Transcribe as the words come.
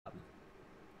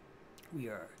we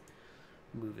are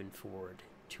moving forward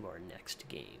to our next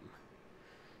game,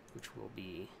 which will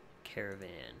be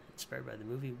Caravan, inspired by the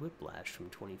movie Whiplash from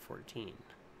 2014.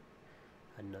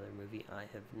 Another movie I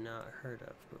have not heard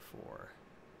of before.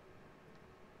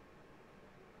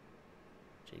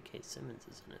 J.K. Simmons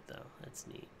is in it though, that's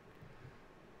neat.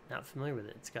 Not familiar with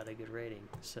it, it's got a good rating,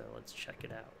 so let's check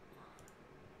it out.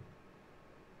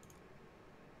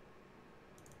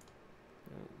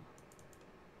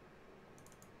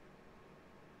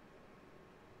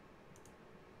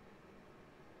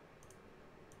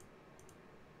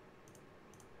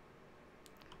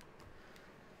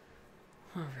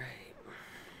 All right.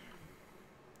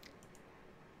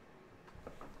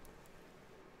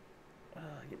 I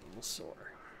get a little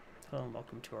sore. Hello and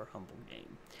welcome to our humble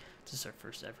game. This is our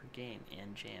first ever game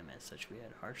and jam. As such, we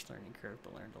had a harsh learning curve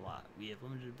but learned a lot. We have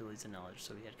limited abilities and knowledge,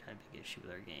 so we had kind of big issue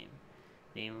with our game.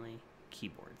 Namely,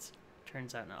 keyboards.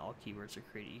 Turns out not all keyboards are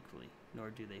created equally, nor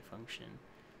do they function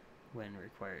when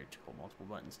required to hold multiple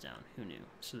buttons down. Who knew?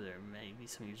 So there may be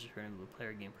some users who are unable to play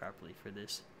our game properly. For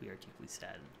this, we are deeply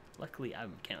saddened. Luckily, I have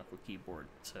a mechanical keyboard,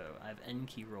 so I have N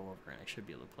key rollover and I should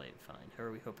be able to play it fine.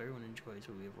 However, we hope everyone enjoys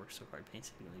what we have worked so hard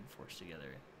painstakingly to force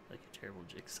together like a terrible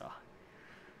jigsaw.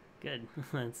 Good.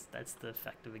 that's the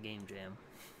effect of a game jam.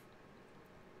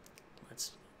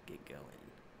 Let's get going.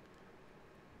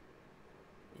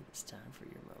 It is time for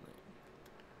your moment.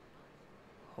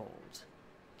 Hold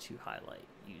to highlight.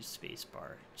 Use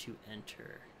spacebar to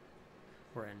enter.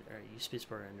 Or use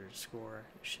spacebar to enter a score.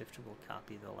 Shift will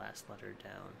copy the last letter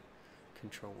down.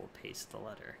 Control will paste the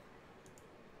letter.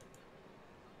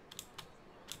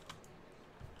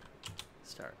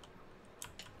 Start.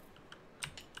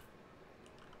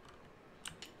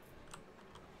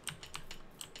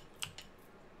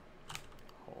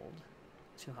 Hold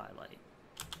to highlight.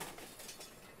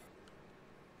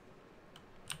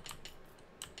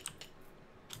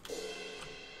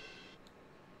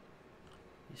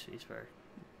 Use spacebar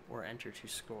or enter to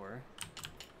score.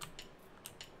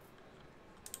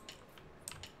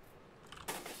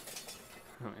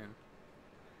 Oh man.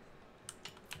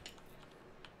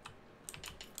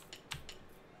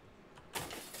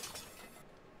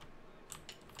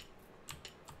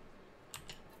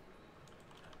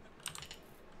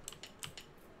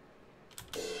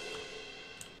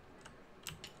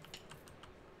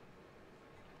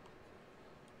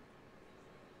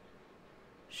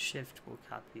 Shift will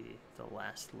copy the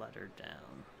last letter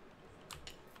down.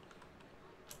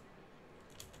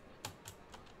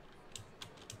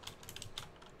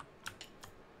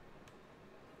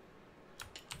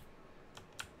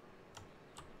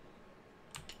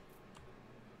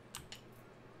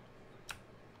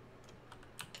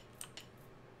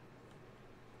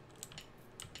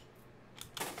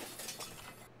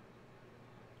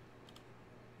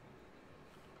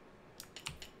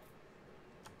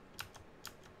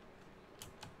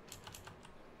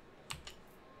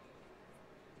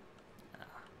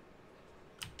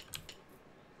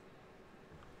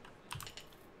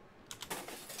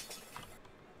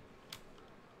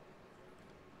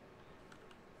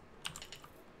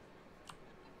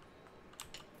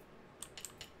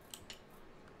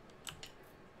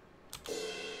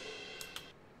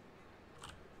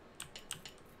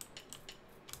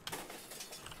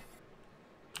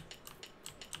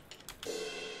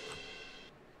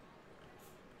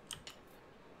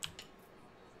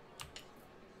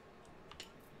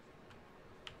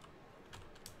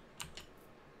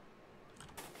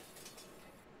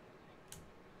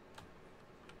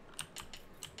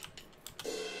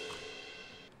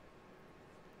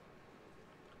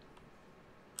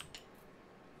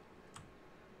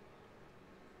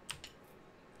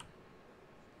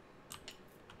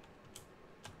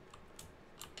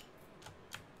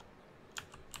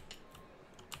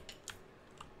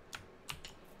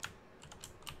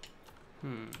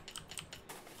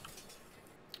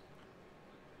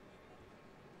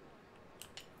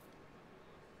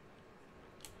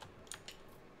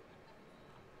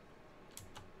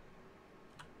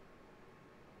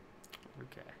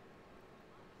 Okay.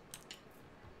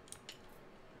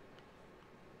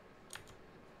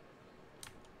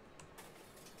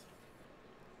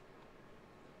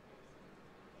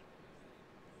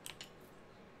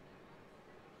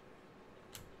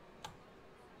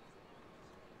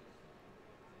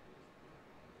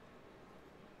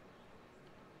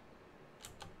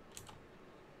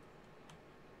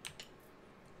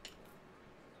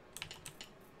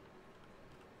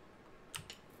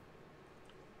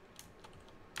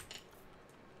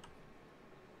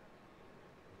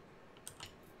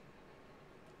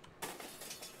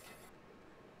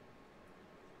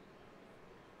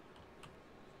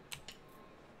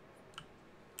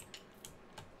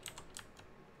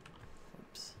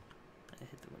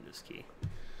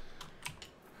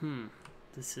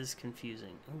 This is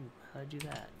confusing. Oh, how do I do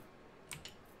that?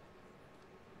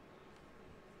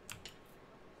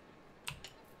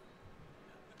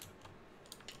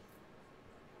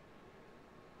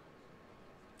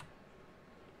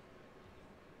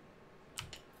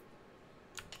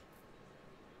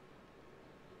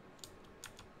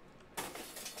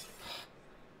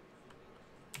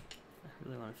 I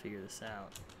really want to figure this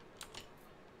out.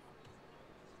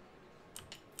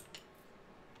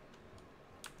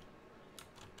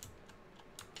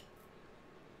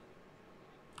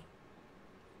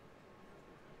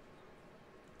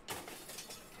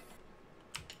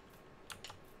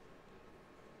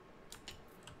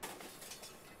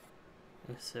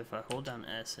 So if I hold down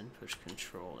S and push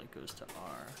Control, it goes to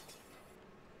R.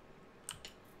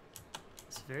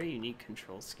 It's a very unique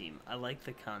control scheme. I like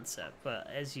the concept, but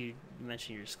as you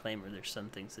mentioned in your disclaimer, there's some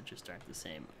things that just aren't the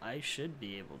same. I should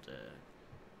be able to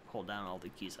hold down all the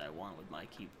keys I want with my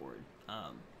keyboard.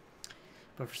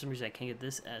 But for some reason I can't get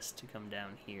this S to come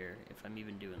down here if I'm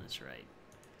even doing this right.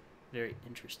 Very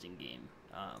interesting game.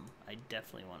 I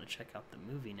definitely want to check out the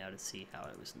movie now to see how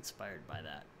I was inspired by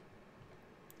that.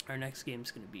 Our next game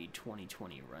is going to be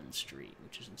 2020 Run Street,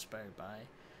 which is inspired by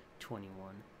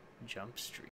 21 Jump Street.